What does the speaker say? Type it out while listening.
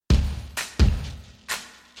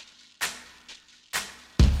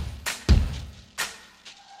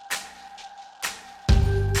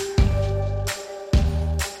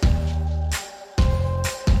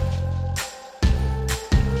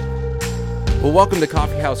Well, welcome to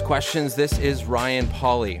Coffee House Questions. This is Ryan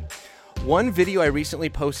Pauly. One video I recently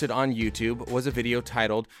posted on YouTube was a video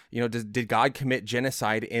titled, did God commit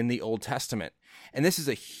genocide in the Old Testament? And this is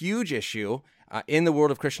a huge issue in the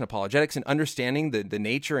world of Christian apologetics and understanding the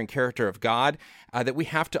nature and character of God that we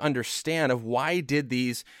have to understand of why did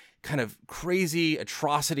these kind of crazy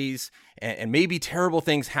atrocities and maybe terrible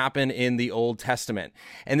things happen in the Old Testament.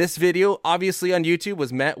 And this video, obviously on YouTube,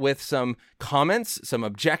 was met with some comments, some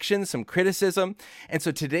objections, some criticism. And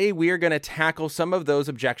so today we are going to tackle some of those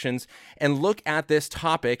objections and look at this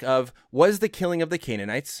topic of, was the killing of the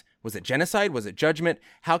Canaanites, was it genocide, was it judgment?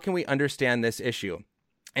 How can we understand this issue?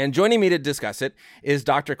 And joining me to discuss it is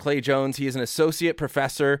Dr. Clay Jones. He is an associate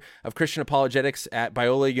professor of Christian apologetics at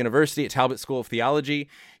Biola University at Talbot School of Theology.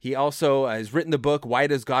 He also has written the book, Why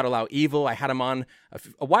Does God Allow Evil? I had him on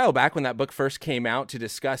a while back when that book first came out to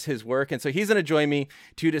discuss his work. And so he's going to join me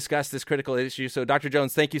to discuss this critical issue. So Dr.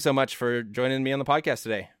 Jones, thank you so much for joining me on the podcast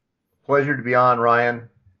today. Pleasure to be on, Ryan.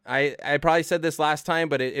 I probably said this last time,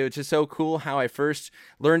 but it was just so cool how I first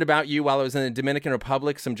learned about you while I was in the Dominican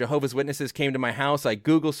Republic. Some Jehovah's Witnesses came to my house. I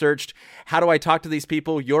Google searched, how do I talk to these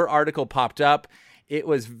people? Your article popped up. It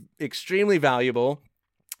was extremely valuable.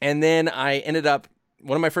 And then I ended up,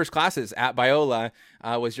 one of my first classes at Biola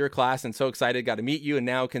was your class, and so excited, got to meet you and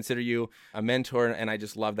now consider you a mentor. And I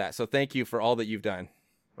just love that. So thank you for all that you've done.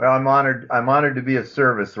 Well, I'm honored to be of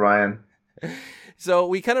service, Ryan. So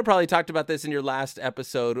we kind of probably talked about this in your last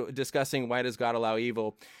episode, discussing why does God allow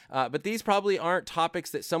evil. But these probably aren't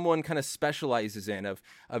topics that someone kind of specializes in,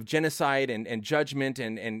 of genocide and judgment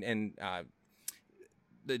and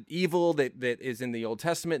the evil that is in the Old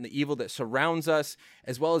Testament and the evil that surrounds us,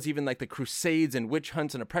 as well as even like the Crusades and witch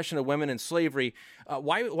hunts and oppression of women and slavery.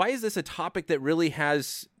 Why is this a topic that really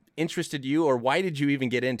has interested you, or why did you even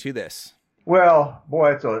get into this? Well,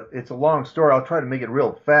 boy, it's a long story. I'll try to make it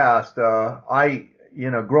real fast. There's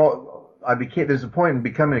a point in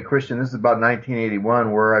becoming a Christian. This is about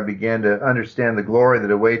 1981, where I began to understand the glory that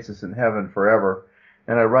awaits us in heaven forever.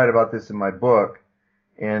 And I write about this in my book.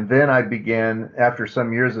 And then I began, after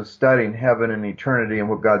some years of studying heaven and eternity and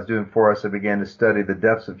what God's doing for us, I began to study the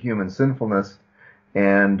depths of human sinfulness.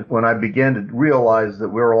 And when I began to realize that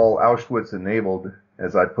we're all Auschwitz enabled,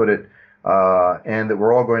 as I put it, and that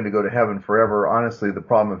we're all going to go to heaven forever, honestly, the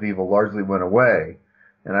problem of evil largely went away.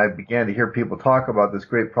 And I began to hear people talk about this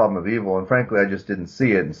great problem of evil, and frankly, I just didn't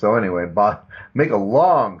see it. And so anyway, make a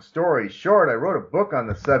long story short, I wrote a book on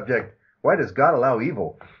the subject, Why Does God Allow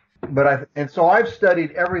Evil? So I've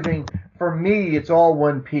studied everything. For me, it's all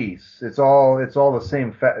one piece. It's all the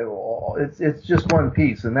same. It's just one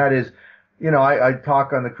piece, and that is, I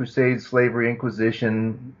talk on the Crusades, slavery,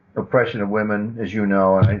 Inquisition, oppression of women, as you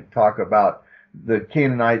know, and I talk about the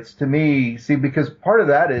Canaanites. To me, because part of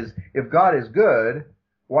that is, if God is good,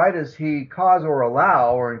 why does he cause or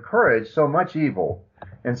allow or encourage so much evil?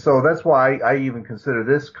 And so that's why I even consider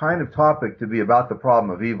this kind of topic to be about the problem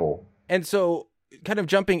of evil. And so, kind of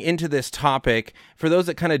jumping into this topic, for those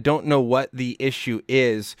that kind of don't know what the issue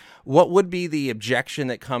is, what would be the objection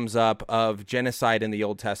that comes up of genocide in the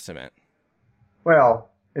Old Testament?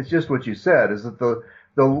 Well, it's just what you said, is that the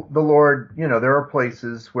Lord, there are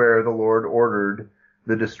places where the Lord ordered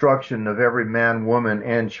the destruction of every man, woman,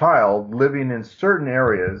 and child living in certain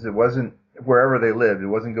areas. It wasn't wherever they lived. It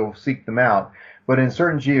wasn't go seek them out. But in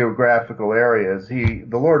certain geographical areas, the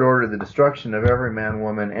Lord ordered the destruction of every man,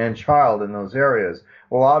 woman, and child in those areas.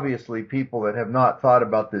 Well, obviously, people that have not thought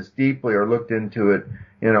about this deeply or looked into it,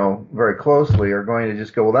 very closely are going to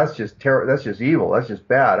just go, well, that's just that's just evil. That's just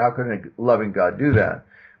bad. How can a loving God do that?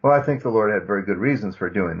 Well, I think the Lord had very good reasons for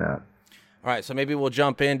doing that. All right, so maybe we'll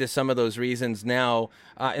jump into some of those reasons now.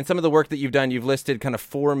 In some of the work that you've done, you've listed kind of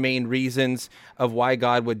four main reasons of why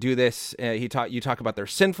God would do this. You talk about their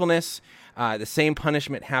sinfulness. The same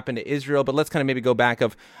punishment happened to Israel, but let's kind of maybe go back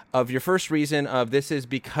of your first reason of this is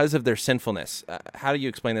because of their sinfulness. How do you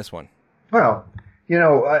explain this one? Well,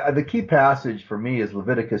 the key passage for me is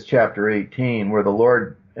Leviticus chapter 18, where the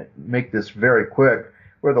Lord, make this very quick,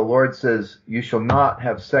 where the Lord says, you shall not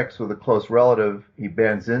have sex with a close relative. He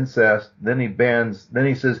bans incest. Then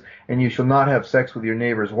he says, and you shall not have sex with your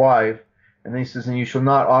neighbor's wife. And then he says, and you shall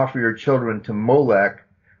not offer your children to Molech,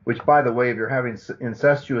 which, by the way, if you're having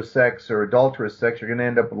incestuous sex or adulterous sex, you're going to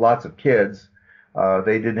end up with lots of kids.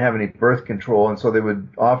 They didn't have any birth control, and so they would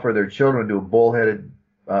offer their children to a bull-headed,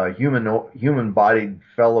 human-bodied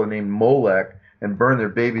fellow named Molech and burn their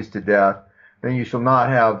babies to death. Then you shall not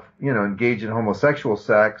have, engage in homosexual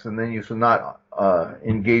sex, and then you shall not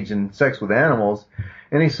engage in sex with animals.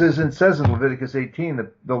 And it says in Leviticus 18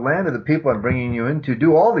 that the land of the people I'm bringing you into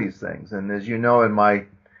do all these things. And as you know, in my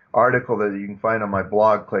article that you can find on my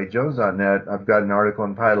blog, clayjones.net. I've got an article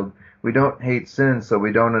entitled "We Don't Hate Sin, So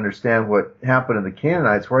We Don't Understand What Happened to the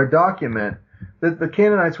Canaanites," where I document that the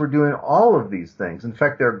Canaanites were doing all of these things. In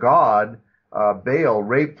fact, their god, Baal,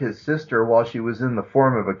 raped his sister while she was in the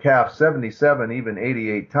form of a calf 77, even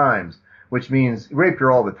 88 times, which means raped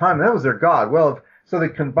her all the time. That was their god. Well, so they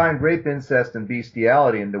combined rape, incest, and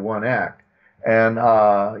bestiality into one act. And,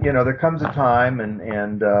 there comes a time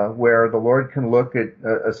where the Lord can look at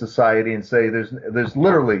a society and say there's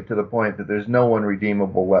literally to the point that there's no one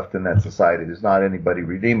redeemable left in that society. There's not anybody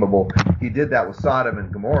redeemable. He did that with Sodom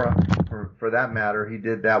and Gomorrah. For that matter, he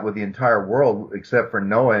did that with the entire world except for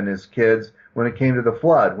Noah and his kids when it came to the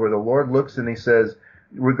flood, where the Lord looks and he says,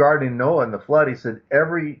 regarding Noah and the flood, he said,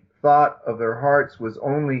 every thought of their hearts was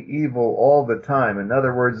only evil all the time. In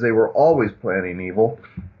other words, they were always planning evil.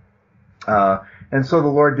 And so the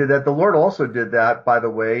Lord did that. The Lord also did that, by the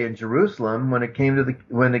way, in Jerusalem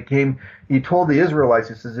he told the Israelites,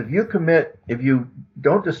 he says, if you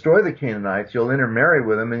don't destroy the Canaanites, you'll intermarry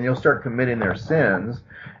with them and you'll start committing their sins.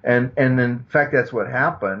 And in fact, that's what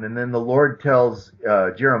happened. And then the Lord tells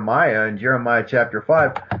Jeremiah in Jeremiah chapter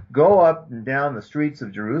 5, go up and down the streets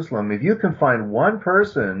of Jerusalem. If you can find one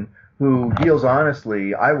person who deals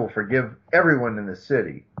honestly, I will forgive everyone in the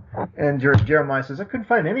city. And Jeremiah says, I couldn't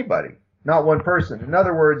find anybody. Not one person. In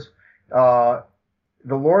other words, the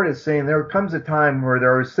Lord is saying there comes a time where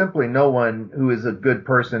there is simply no one who is a good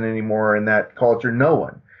person anymore in that culture. No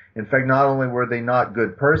one. In fact, not only were they not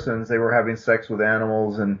good persons, they were having sex with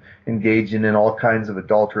animals and engaging in all kinds of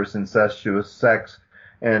adulterous, incestuous sex.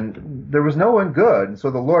 And there was no one good. And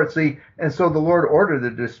so the Lord ordered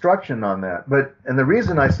the destruction on that. And the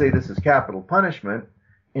reason I say this is capital punishment,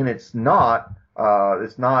 and it's not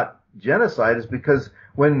genocide, is because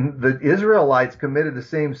when the Israelites committed the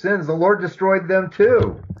same sins, the Lord destroyed them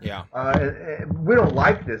too. Yeah. We don't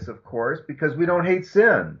like this, of course, because we don't hate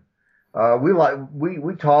sin.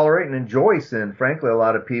 We tolerate and enjoy sin, frankly, a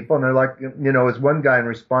lot of people. And they're like, as one guy in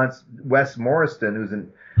response, Wes Morriston, who's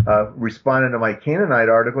responded to my Canaanite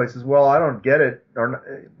article, he says, well, I don't get it.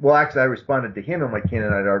 Actually, I responded to him in my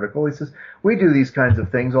Canaanite article. He says, we do these kinds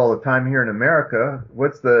of things all the time here in America.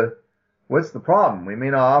 What's the problem? We may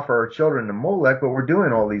not offer our children to Molech, but we're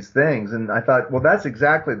doing all these things. And I thought, well, that's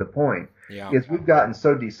exactly the point. Yeah. Is we've gotten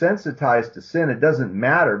so desensitized to sin, it doesn't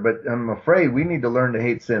matter. But I'm afraid we need to learn to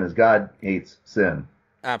hate sin as God hates sin.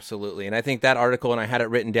 Absolutely. And I think that article, and I had it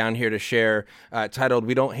written down here to share, titled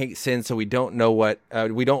 "We Don't Hate Sin, So We Don't Know What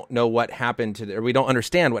Happened to or we don't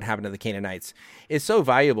understand what happened to the Canaanites," is so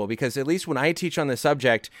valuable, because at least when I teach on this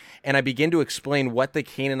subject and I begin to explain what the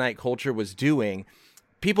Canaanite culture was doing,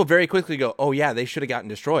 people very quickly go, oh yeah, they should have gotten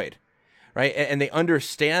destroyed, right? And they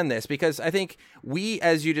understand this, because I think we,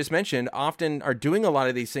 as you just mentioned, often are doing a lot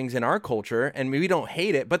of these things in our culture, and we don't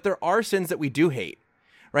hate it, but there are sins that we do hate,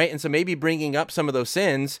 right? And so maybe bringing up some of those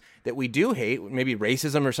sins that we do hate, maybe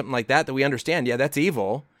racism or something like that we understand, yeah, that's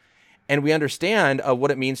evil, and we understand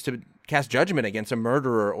what it means to cast judgment against a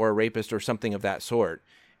murderer or a rapist or something of that sort.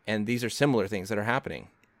 And these are similar things that are happening.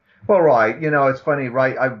 Well, right. It's funny,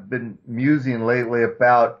 right? I've been musing lately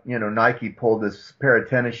about, Nike pulled this pair of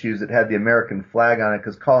tennis shoes that had the American flag on it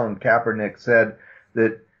because Colin Kaepernick said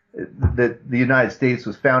that the United States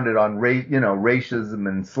was founded on racism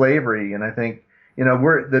and slavery. And I think,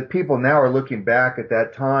 the people now are looking back at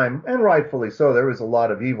that time, and rightfully so. There was a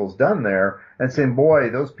lot of evils done there, and saying,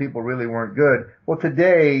 boy, those people really weren't good. Well,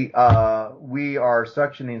 today, we are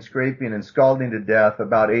suctioning, scraping, and scalding to death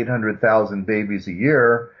about 800,000 babies a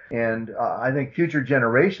year. And I think future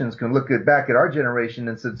generations can look back at our generation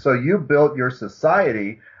and said, so you built your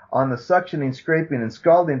society on the suctioning, scraping, and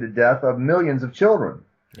scalding to death of millions of children.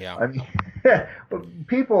 Yeah. I mean,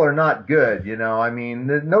 people are not good,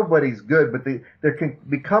 nobody's good, but there can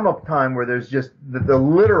become a time where there's just the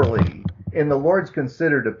literally, in the Lord's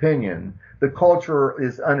considered opinion, the culture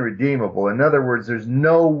is unredeemable. In other words, there's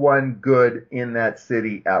no one good in that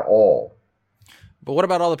city at all. But what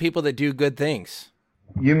about all the people that do good things?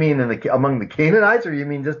 You mean among the Canaanites, or you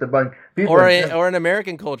mean just among people? Or in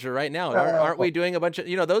American culture right now? Aren't we doing a bunch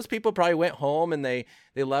of, those people probably went home and they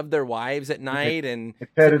loved their wives at night and they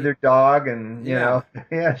petted their dog and, yeah,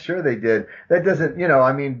 sure they did. That doesn't,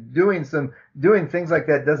 doing things like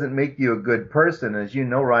that doesn't make you a good person. As you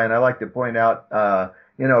know, Ryan, I like to point out,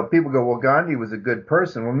 people go, well, Gandhi was a good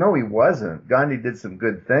person. Well, no, he wasn't. Gandhi did some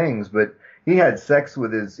good things, but he had sex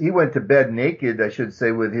he went to bed naked, I should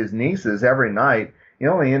say, with his nieces every night. He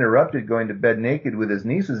only interrupted going to bed naked with his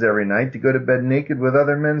nieces every night to go to bed naked with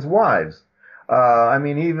other men's wives.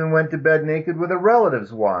 He even went to bed naked with a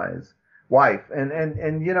relative's wife. And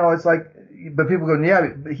it's like, but people go,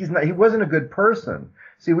 yeah, he wasn't a good person.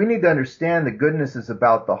 See, we need to understand that goodness is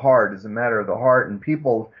about the heart, is a matter of the heart. And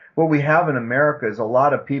people, what we have in America is a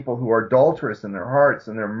lot of people who are adulterous in their hearts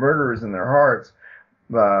and they're murderers in their hearts.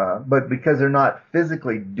 But because they're not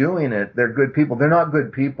physically doing it, they're good people. They're not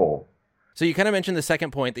good people. So you kind of mentioned the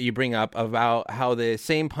second point that you bring up about how the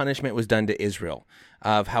same punishment was done to Israel,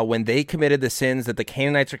 of how when they committed the sins that the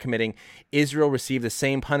Canaanites are committing, Israel received the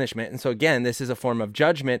same punishment. And so again, this is a form of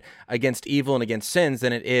judgment against evil and against sins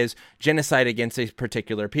than it is genocide against a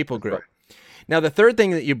particular people group. Right. Now, the third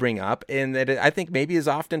thing that you bring up, and that I think maybe is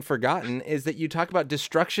often forgotten, is that you talk about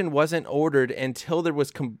destruction wasn't ordered until there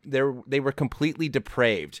was they were completely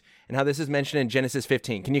depraved, and how this is mentioned in Genesis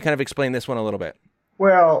 15. Can you kind of explain this one a little bit?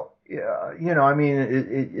 Well, I mean,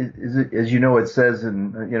 as you know, it says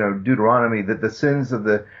in, Deuteronomy that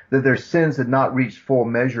that their sins had not reached full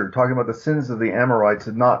measure, talking about the sins of the Amorites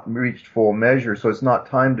had not reached full measure, so it's not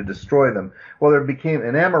time to destroy them. Well,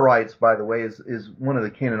 and Amorites, by the way, is one of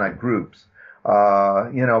the Canaanite groups.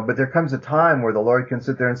 But there comes a time where the Lord can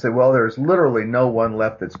sit there and say, well, there's literally no one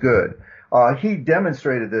left that's good. He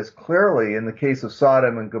demonstrated this clearly in the case of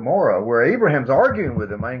Sodom and Gomorrah, where Abraham's arguing with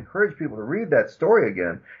him. I encourage people to read that story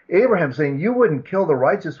again. Abraham saying, you wouldn't kill the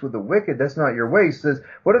righteous with the wicked. That's not your way. He says,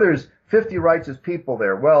 what if there's 50 righteous people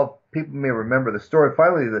there? Well, people may remember the story.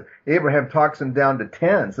 Finally, Abraham talks him down to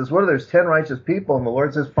 10. Says, what if there's 10 righteous people? And the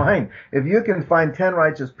Lord says, fine. If you can find 10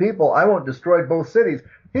 righteous people, I won't destroy both cities.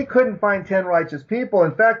 He couldn't find 10 righteous people.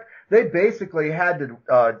 In fact, they basically had to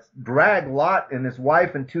drag Lot and his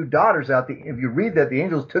wife and 2 daughters out. If you read that, the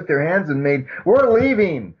angels took their hands and made, we're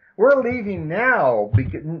leaving now,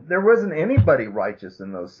 because there wasn't anybody righteous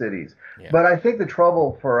in those cities. Yeah. But I think the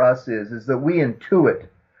trouble for us is that we intuit.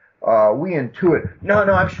 No,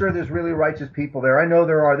 I'm sure there's really righteous people there. I know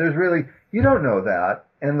there are. You don't know that.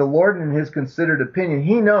 And the Lord, in his considered opinion,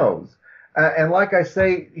 he knows. And like I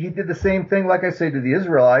say, he did the same thing, like I say, to the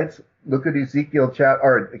Israelites. Look at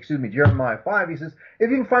Jeremiah 5. He says, if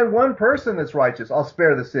you can find one person that's righteous, I'll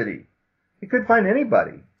spare the city. He couldn't find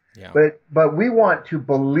anybody. Yeah. But we want to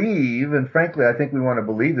believe, and frankly, I think we want to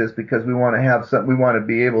believe this because we want to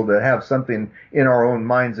be able to have something in our own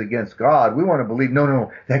minds against God. We want to believe,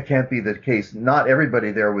 no, that can't be the case. Not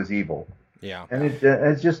everybody there was evil. Yeah. And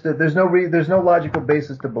it's just that there's no logical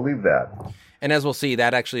basis to believe that. And as we'll see,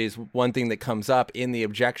 that actually is one thing that comes up in the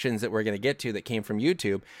objections that we're going to get to that came from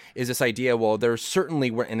YouTube, is this idea, well, there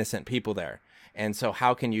certainly were innocent people there. And so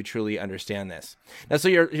how can you truly understand this? Now, so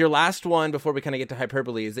your last one before we kind of get to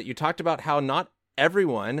hyperbole is that you talked about how not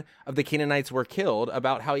everyone of the Canaanites were killed,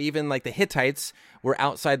 about how even like the Hittites were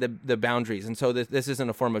outside the boundaries. And so this isn't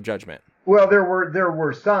a form of judgment. Well, there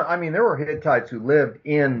were some, there were Hittites who lived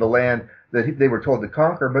in the land that they were told to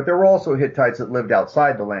conquer, but there were also Hittites that lived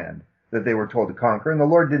outside the land that they were told to conquer. And the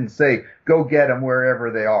Lord didn't say, go get them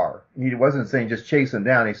wherever they are. He wasn't saying just chase them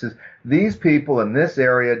down. He says, these people in this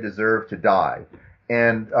area deserve to die.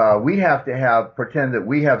 And we have to pretend that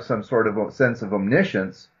we have some sort of a sense of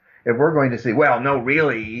omniscience if we're going to say, well, no,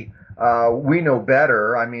 really, we know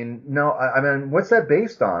better. What's that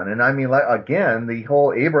based on? And again, the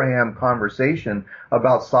whole Abraham conversation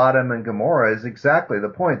about Sodom and Gomorrah is exactly the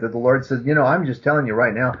point, that the Lord says, I'm just telling you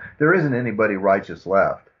right now, there isn't anybody righteous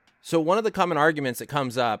left. So one of the common arguments that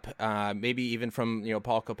comes up, maybe even from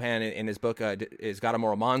Paul Copan in his book, is God a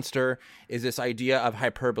Moral Monster, is this idea of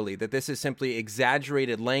hyperbole, that this is simply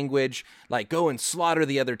exaggerated language, like go and slaughter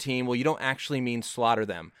the other team. Well, you don't actually mean slaughter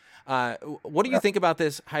them. What do you think about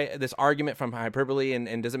this argument from hyperbole,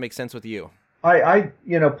 and does it make sense with you? I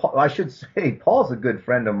should say Paul's a good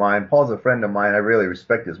friend of mine. Paul's a friend of mine. I really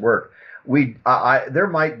respect his work. There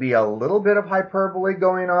might be a little bit of hyperbole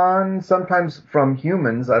going on sometimes from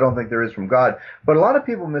humans. I don't think there is from God, but a lot of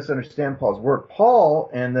people misunderstand Paul's work.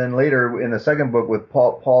 Paul, and then later in the second book with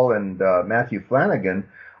Paul and Matthew Flanagan,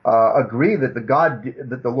 agree that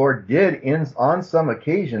the Lord did on some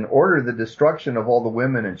occasion order the destruction of all the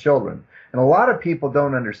women and children. And a lot of people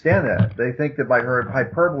don't understand that. They think that by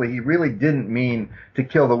hyperbole, he really didn't mean to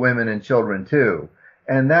kill the women and children too.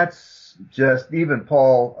 And that's just, even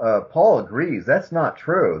Paul agrees that's not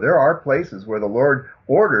true. There are places where the Lord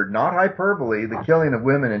ordered, not hyperbole, the killing of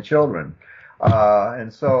women and children.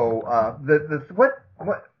 And so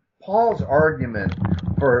what Paul's argument,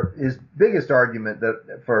 for his biggest argument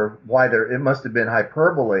for why it must have been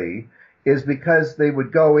hyperbole, is because they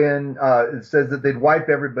would go in, it says that they'd wipe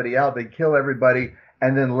everybody out, they'd kill everybody,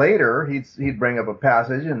 and then later he'd bring up a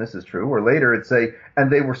passage, and this is true, where later it'd say,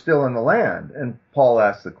 and they were still in the land. And Paul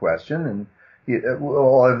asks the question, and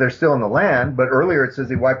Well, if they're still in the land, but earlier it says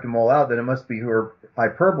he wiped them all out, then it must be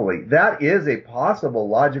hyperbole. That is a possible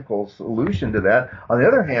logical solution to that. On the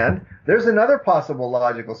other hand, there's another possible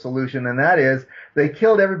logical solution, and that is they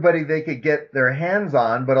killed everybody they could get their hands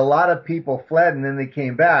on, but a lot of people fled and then they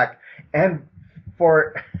came back. And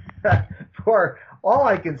for for all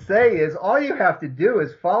I can say is all you have to do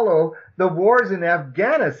is follow the wars in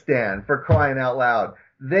Afghanistan, for crying out loud.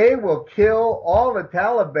 They will kill all the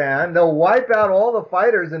Taliban, they'll wipe out all the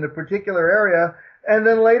fighters in a particular area, and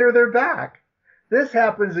then later they're back. This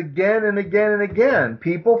happens again and again and again.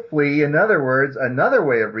 People flee. In other words, another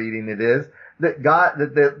way of reading it is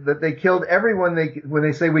that they killed everyone. When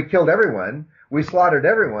they say we killed everyone, we slaughtered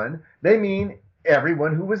everyone, they mean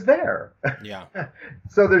everyone who was there. Yeah.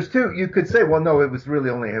 So there's two. You could say, well, no, it was really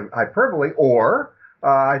only hyperbole, or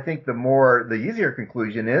I think the easier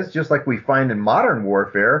conclusion is, just like we find in modern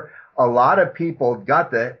warfare, a lot of people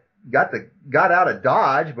got out of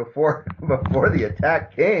Dodge before the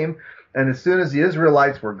attack came, and as soon as the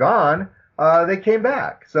Israelites were gone, they came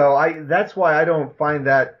back. So that's why I don't find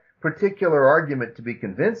that particular argument to be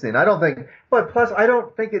convincing. But plus I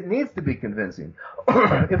don't think it needs to be convincing.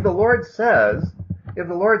 If the Lord says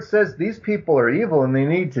these people are evil and they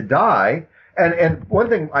need to die, and one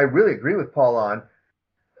thing I really agree with Paul on,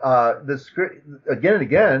 again and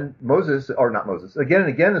again,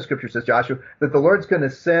 the scripture says, Joshua, that the Lord's going to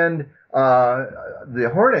send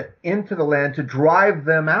the hornet into the land to drive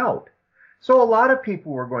them out. So a lot of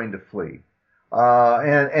people were going to flee.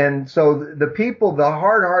 And so the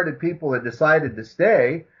hard-hearted people that decided to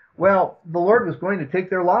stay, well, the Lord was going to take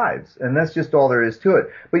their lives, and that's just all there is to it.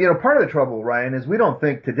 But, part of the trouble, Ryan, is we don't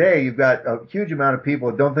think today you've got a huge amount of people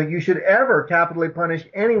that don't think you should ever capitally punish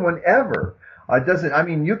anyone ever.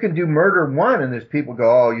 You can do murder one, and there's people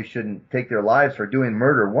go, oh, you shouldn't take their lives for doing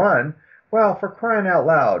murder one. Well, for crying out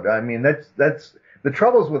loud, that's the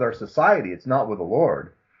troubles with our society. It's not with the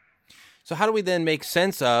Lord. So how do we then make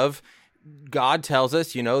sense of, God tells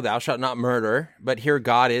us, thou shalt not murder, but here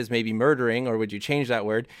God is maybe murdering, or would you change that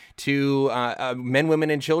word, to men,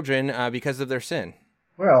 women, and children because of their sin?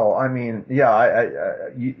 Well,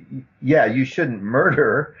 you shouldn't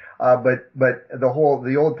murder, but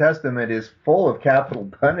the Old Testament is full of capital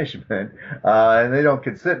punishment, and they don't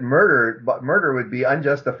consider murder, but murder would be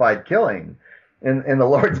unjustified killing. In the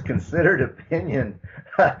Lord's considered opinion,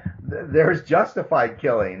 there's justified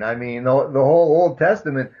killing. The whole Old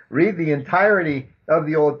Testament, read the entirety of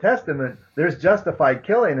the Old Testament, there's justified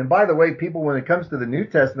killing. And by the way, people, when it comes to the New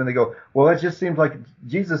Testament, they go, well, it just seems like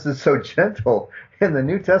Jesus is so gentle. In the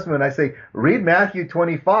New Testament, I say, read Matthew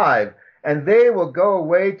 25, and they will go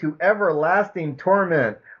away to everlasting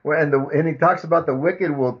torment. And he talks about the wicked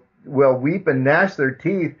will weep and gnash their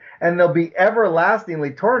teeth, and they'll be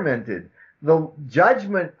everlastingly tormented. The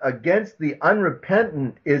judgment against the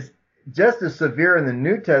unrepentant is just as severe in the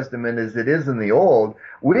New Testament as it is in the Old.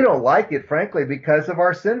 We don't like it, frankly, because of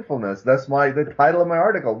our sinfulness. That's the title of my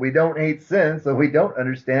article. We don't hate sin, so we don't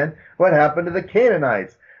understand what happened to the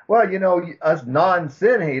Canaanites. Well, us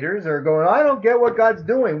non-sin haters are going, I don't get what God's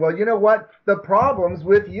doing. Well, you know what? The problem's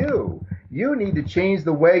with you. You need to change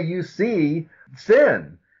the way you see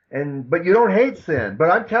sin. But you don't hate sin.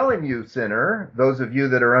 But I'm telling you, sinner, those of you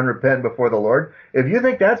that are unrepentant before the Lord, if you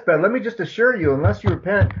think that's bad, let me just assure you, unless you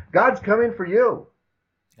repent, God's coming for you.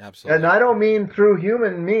 Absolutely. And I don't mean through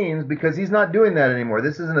human means, because he's not doing that anymore.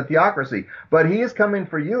 This isn't a theocracy. But he is coming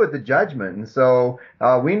for you at the judgment. And so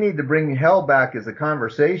we need to bring hell back as a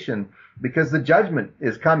conversation, because the judgment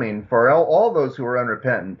is coming for all those who are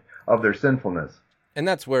unrepentant of their sinfulness. And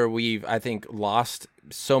that's where we've, I think, lost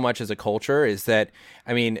so much as a culture, is that,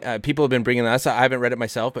 people have been bringing this up. I haven't read it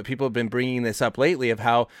myself, but people have been bringing this up lately of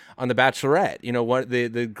how on The Bachelorette, what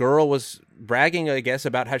the girl was bragging, I guess,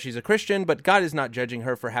 about how she's a Christian, but God is not judging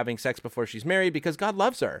her for having sex before she's married, because God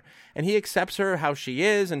loves her and he accepts her how she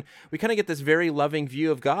is. And we kind of get this very loving view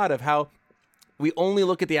of God, of how we only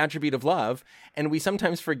look at the attribute of love, and we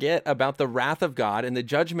sometimes forget about the wrath of God and the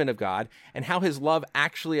judgment of God and how his love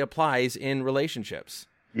actually applies in relationships.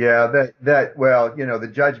 Yeah,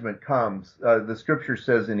 the judgment comes. The scripture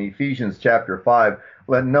says in Ephesians chapter 5,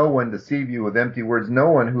 let no one deceive you with empty words. No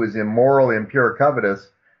one who is immoral, impure, covetous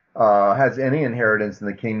has any inheritance in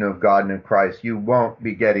the kingdom of God and in Christ. You won't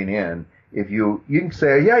be getting in. If you can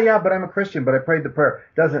say, yeah, but I'm a Christian, but I prayed the prayer.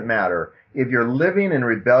 Doesn't matter. If you're living in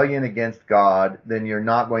rebellion against God, then you're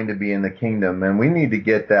not going to be in the kingdom. And we need to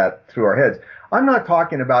get that through our heads. I'm not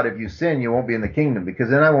talking about if you sin, you won't be in the kingdom, because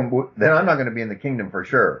then I'm not going to be in the kingdom for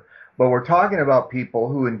sure. But we're talking about people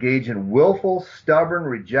who engage in willful, stubborn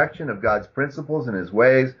rejection of God's principles and his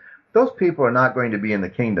ways. Those people are not going to be in the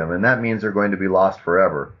kingdom, and that means they're going to be lost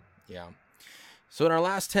forever. Yeah. So in our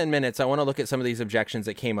last 10 minutes, I want to look at some of these objections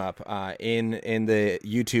that came up in the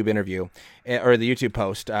YouTube interview or the YouTube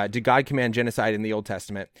post. Did God command genocide in the Old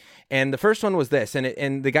Testament? And the first one was this,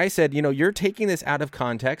 and the guy said, you're taking this out of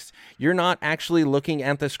context. You're not actually looking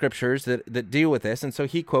at the scriptures that deal with this. And so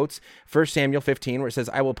he quotes 1 Samuel 15, where it says,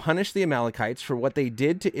 "I will punish the Amalekites for what they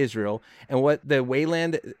did to Israel and what they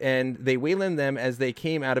waylaid them as they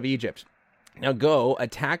came out of Egypt. Now go,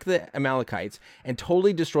 attack the Amalekites, and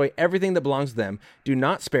totally destroy everything that belongs to them. Do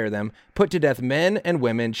not spare them. Put to death men and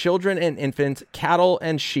women, children and infants, cattle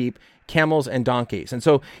and sheep, camels and donkeys." And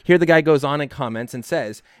so here the guy goes on and comments and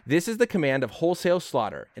says, "This is the command of wholesale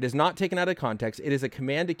slaughter. It is not taken out of context. It is a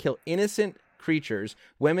command to kill innocent creatures,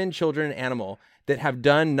 women, children, and animal that have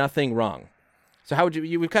done nothing wrong." So how would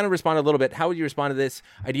we've kind of responded a little bit. How would you respond to this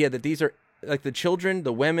idea that these are like the children,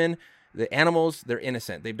 the women, the animals, they're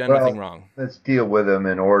innocent. They've done nothing wrong. Let's deal with them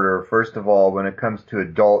in order. First of all, when it comes to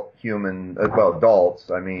adults,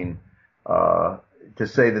 I mean, to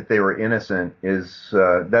say that they were innocent is,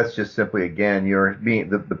 that's just simply, again, you're being,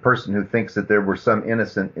 the person who thinks that there were some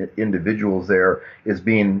innocent individuals there is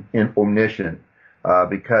being omniscient.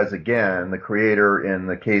 Because again, the Creator in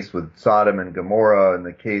the case with Sodom and Gomorrah, in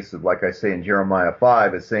the case of, like I say in Jeremiah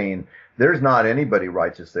 5, is saying, there's not anybody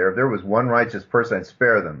righteous there. If there was one righteous person, I'd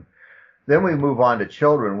spare them. Then we move on to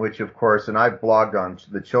children, which of course, and I've blogged on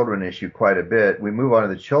the children issue quite a bit. We move on to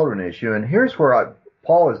the children issue, and here's where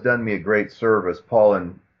Paul has done me a great service, Paul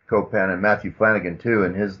and Copan and Matthew Flanagan too,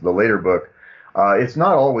 in the later book. It's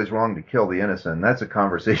not always wrong to kill the innocent. That's a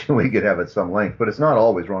conversation we could have at some length, but it's not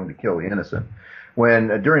always wrong to kill the innocent.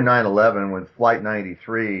 When during 9/11, when Flight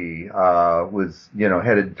 93 was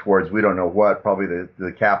headed towards we don't know what, probably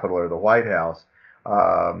the Capitol or the White House,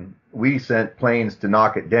 we sent planes to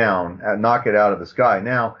knock it down, knock it out of the sky.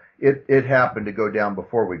 Now, it happened to go down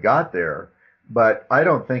before we got there, but I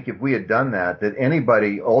don't think if we had done that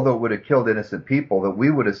anybody, although it would have killed innocent people, that we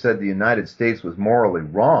would have said the United States was morally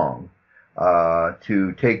wrong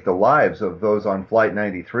to take the lives of those on Flight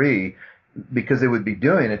 93, because they would be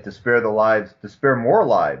doing it to spare more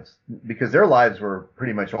lives, because their lives were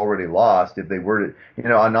pretty much already lost if they were to,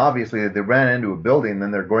 and obviously if they ran into a building, then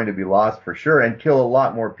they're going to be lost for sure and kill a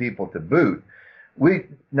lot more people to boot.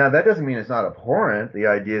 Now that doesn't mean it's not abhorrent, the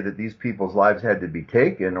idea that these people's lives had to be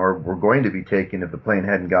taken or were going to be taken if the plane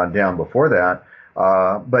hadn't gone down before that.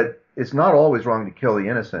 But it's not always wrong to kill the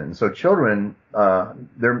innocent. And so children,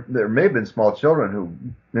 there may have been small children who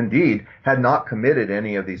indeed had not committed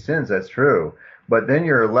any of these sins. That's true. But then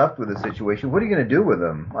you're left with a situation. What are you going to do with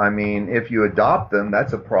them? I mean, if you adopt them,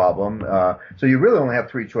 that's a problem. So you really only have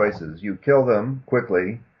three choices. You kill them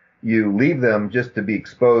quickly. You leave them just to be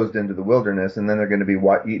exposed into the wilderness, and then they're going to be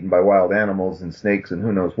eaten by wild animals and snakes and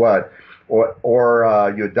who knows what.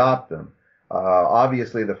 Or you adopt them.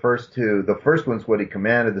 Obviously the first one's what he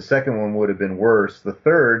commanded. The second one would have been worse. The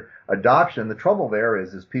third, adoption, the trouble there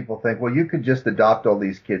is people think, well, you could just adopt all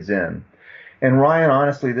these kids in. And Ryan,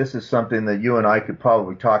 honestly, this is something that you and I could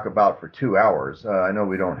probably talk about for 2 hours. I know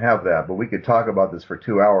we don't have that, but we could talk about this for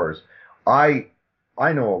 2 hours.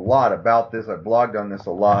 I know a lot about this. I blogged on this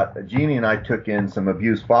a lot. Jeannie and I took in some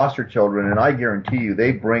abused foster children, and I guarantee you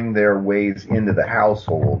they bring their ways into the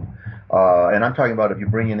household. And I'm talking about if you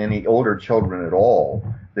bring in any older children at all,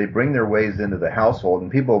 they bring their ways into the household,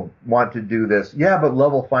 and people want to do this. Yeah, but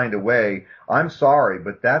love will find a way. I'm sorry,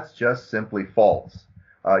 but that's just simply false.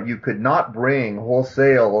 You could not bring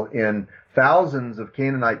wholesale in thousands of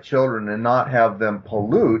Canaanite children and not have them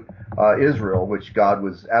pollute Israel, which God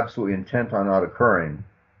was absolutely intent on not occurring.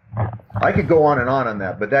 I could go on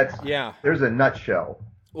that, but there's a nutshell.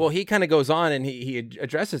 Well, he kind of goes on and he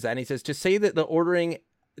addresses that, and he says, to say that ordering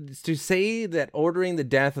the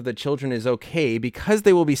death of the children is okay because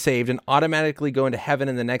they will be saved and automatically go into heaven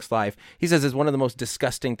in the next life, he says is one of the most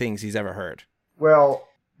disgusting things he's ever heard. Well,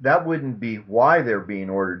 that wouldn't be why they're being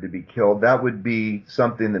ordered to be killed. That would be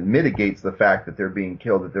something that mitigates the fact that they're being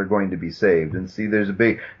killed, that they're going to be saved. And see,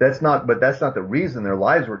 that's not the reason their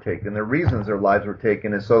lives were taken. The reasons their lives were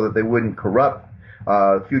taken is so that they wouldn't corrupt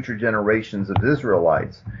future generations of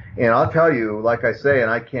Israelites. And I'll tell you, like I say,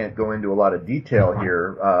 and I can't go into a lot of detail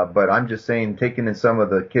here, but I'm just saying, taking in some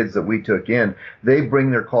of the kids that we took in, they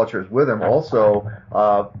bring their cultures with them. Also,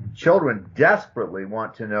 children desperately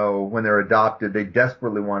want to know, when they're adopted, they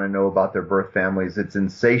desperately want to know about their birth families. It's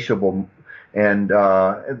insatiable. And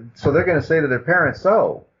so they're going to say to their parents,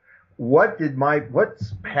 so, what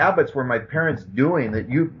habits were my parents doing that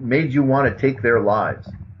made you want to take their lives?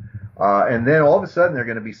 And then all of a sudden they're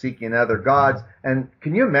going to be seeking other gods. And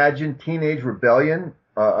can you imagine teenage rebellion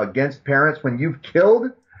against parents when you've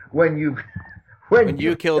killed, When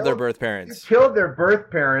you killed their birth parents. You killed their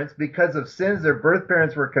birth parents because of sins their birth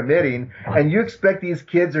parents were committing, and you expect these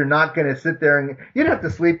kids are not going to sit there and you'd have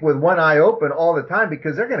to sleep with one eye open all the time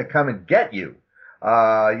because they're going to come and get you.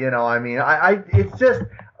 It's just,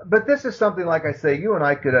 but this is something, like I say, you and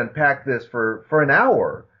I could unpack this for an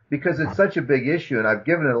hour because it's such a big issue, and I've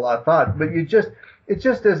given it a lot of thought, but it just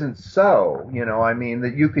isn't so,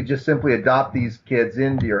 that you could just simply adopt these kids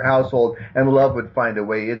into your household and love would find a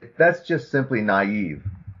way. That's just simply naive.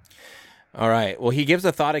 All right. Well, he gives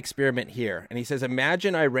a thought experiment here, and he says,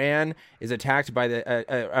 imagine Iran attacked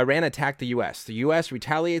the U.S. The U.S.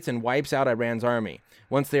 retaliates and wipes out Iran's army.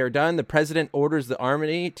 Once they are done, the president orders the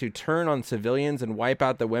army to turn on civilians and wipe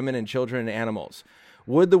out the women and children and animals.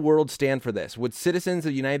 Would the world stand for this? Would citizens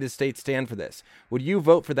of the United States stand for this? Would you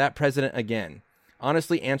vote for that president again?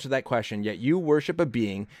 Honestly answer that question, yet you worship a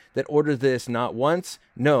being that orders this not once.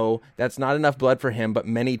 No, that's not enough blood for him, but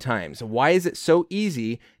many times. Why is it so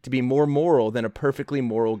easy to be more moral than a perfectly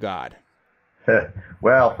moral God?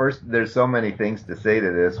 Well, first, there's so many things to say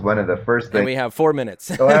to this. One of the first things... And we have 4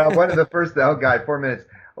 minutes. 4 minutes. Well, one of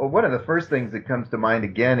the first things that comes to mind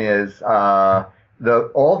again is all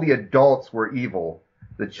the adults were evil.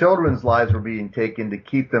 The children's lives were being taken to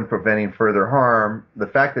keep them preventing further harm. The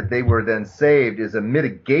fact that they were then saved is a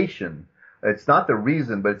mitigation. It's not the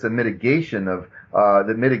reason, but it's a mitigation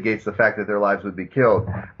that mitigates the fact that their lives would be killed.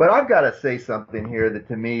 But I've got to say something here that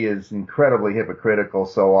to me is incredibly hypocritical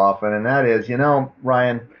so often, and that is,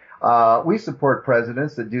 Ryan, we support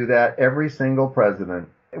presidents that do that, every single president.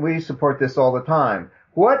 We support this all the time.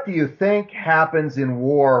 What do you think happens in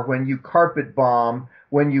war when you carpet bomb?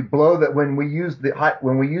 When we use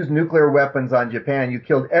nuclear weapons on Japan, you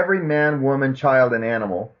killed every man, woman, child, and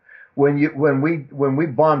animal. When we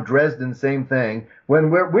bombed Dresden, same thing. When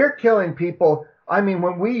we're killing people,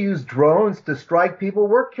 when we use drones to strike people,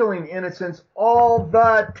 we're killing innocents all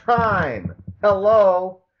the time.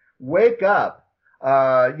 Hello, wake up.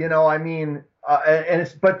 No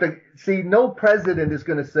president is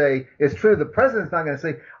going to say it's true. The president's not going to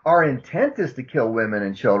say our intent is to kill women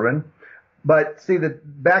and children. But see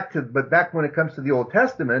back when it comes to the Old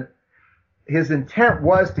Testament, his intent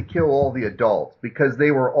was to kill all the adults because they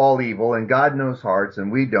were all evil, and God knows hearts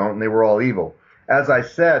and we don't, and they were all evil. As I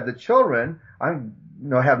said, the children,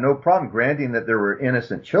 have no problem granting that there were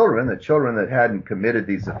innocent children, the children that hadn't committed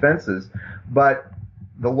these offenses, but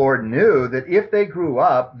the Lord knew that if they grew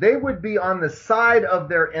up, they would be on the side of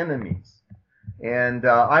their enemies. And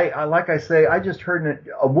I just heard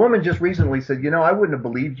a woman just recently said, I wouldn't have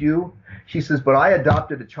believed you. She says, but I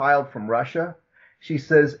adopted a child from Russia. She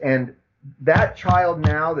says, and that child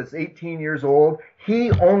now that's 18 years old,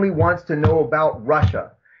 he only wants to know about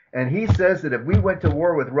Russia. And he says that if we went to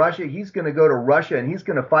war with Russia, he's going to go to Russia and he's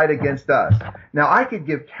going to fight against us. Now, I could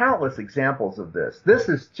give countless examples of this. This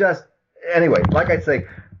is just, anyway, like I say,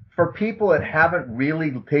 for people that haven't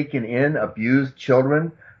really taken in abused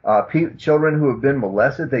children, children who have been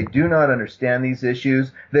molested, they do not understand these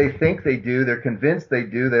issues. They think they do. They're convinced they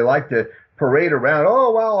do. They like to parade around,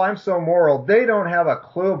 oh, well, I'm so moral. They don't have a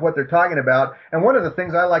clue of what they're talking about. And one of the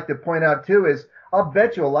things I like to point out, too, is I'll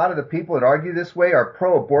bet you a lot of the people that argue this way are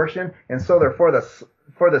pro-abortion, and so they're for the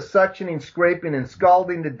suctioning, scraping, and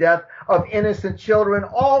scalding to death of innocent children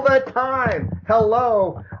all the time.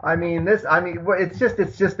 Hello. It's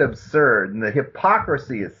just absurd, and the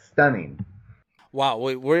hypocrisy is stunning. Wow,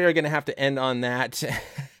 we're going to have to end on that.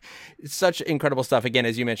 It's such incredible stuff. Again,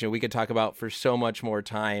 as you mentioned, we could talk about for so much more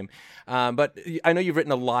time. But I know you've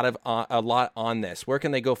written a lot on this. Where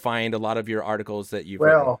can they go find a lot of your articles that you've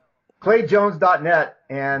written? ClayJones.net,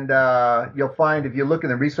 and you'll find, if you look in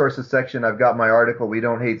the resources section, I've got my article, We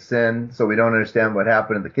Don't Hate Sin, so we don't understand what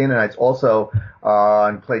happened to the Canaanites. Also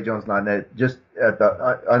on ClayJones.net, just at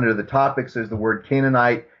under the topics, there's the word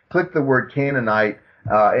Canaanite. Click the word Canaanite.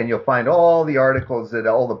 And you'll find all the articles,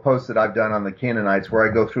 all the posts that I've done on the Canaanites where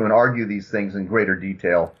I go through and argue these things in greater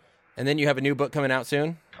detail. And then you have a new book coming out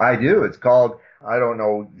soon? I do. It's called, I don't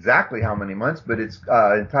know exactly how many months, but it's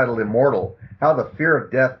entitled Immortal, How the Fear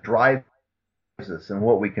of Death Drives Us and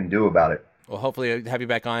What We Can Do About It. Well, hopefully I'll have you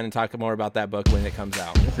back on and talk more about that book when it comes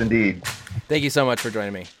out. Yes, indeed. Thank you so much for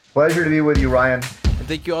joining me. Pleasure to be with you, Ryan. And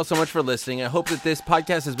thank you all so much for listening. I hope that this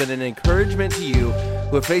podcast has been an encouragement to you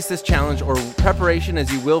who have faced this challenge or preparation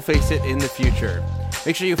as you will face it in the future.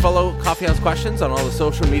 Make sure you follow Coffeehouse Questions on all the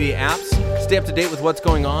social media apps. Stay up to date with what's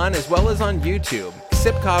going on, as well as on YouTube.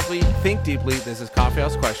 Sip coffee, think deeply. This is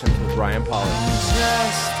Coffeehouse Questions with Ryan Pauly.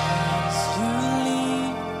 Just as you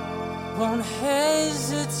leave, won't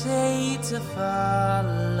hesitate to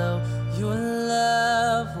follow. Your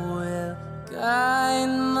love will guide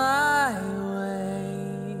my way.